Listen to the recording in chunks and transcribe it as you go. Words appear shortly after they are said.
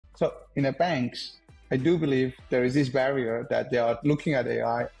So in a banks, I do believe there is this barrier that they are looking at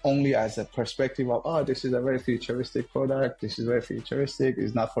AI only as a perspective of, oh, this is a very futuristic product. This is very futuristic.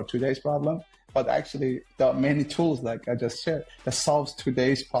 It's not for today's problem. But actually, there are many tools, like I just shared, that solves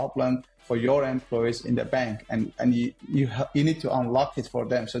today's problem for your employees in the bank. And you need to unlock it for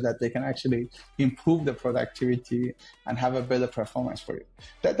them so that they can actually improve the productivity and have a better performance for you.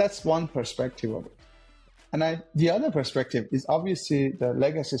 That's one perspective of it. And the other perspective is obviously the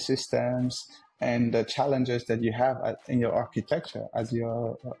legacy systems and the challenges that you have in your architecture as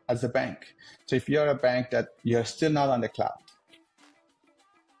a bank. So if you're a bank that you're still not on the cloud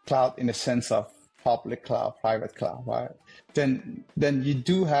in the sense of public cloud, private cloud, right? Then you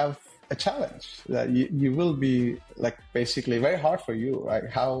do have a challenge that you will be like basically very hard for you, right?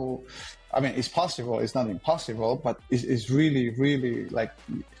 It's possible, it's not impossible, but it's really, really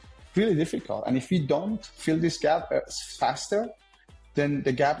really difficult. And if you don't fill this gap faster, then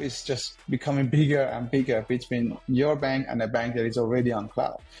the gap is just becoming bigger and bigger between your bank and a bank that is already on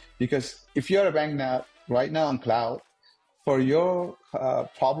cloud. Because if you're a bank right now on cloud, for your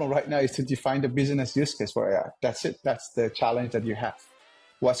problem right now is to define the business use case for AI. That's it. That's the challenge that you have.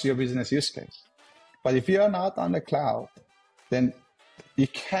 What's your business use case? But if you're not on the cloud, then you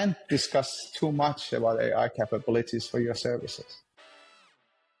can't discuss too much about AI capabilities for your services.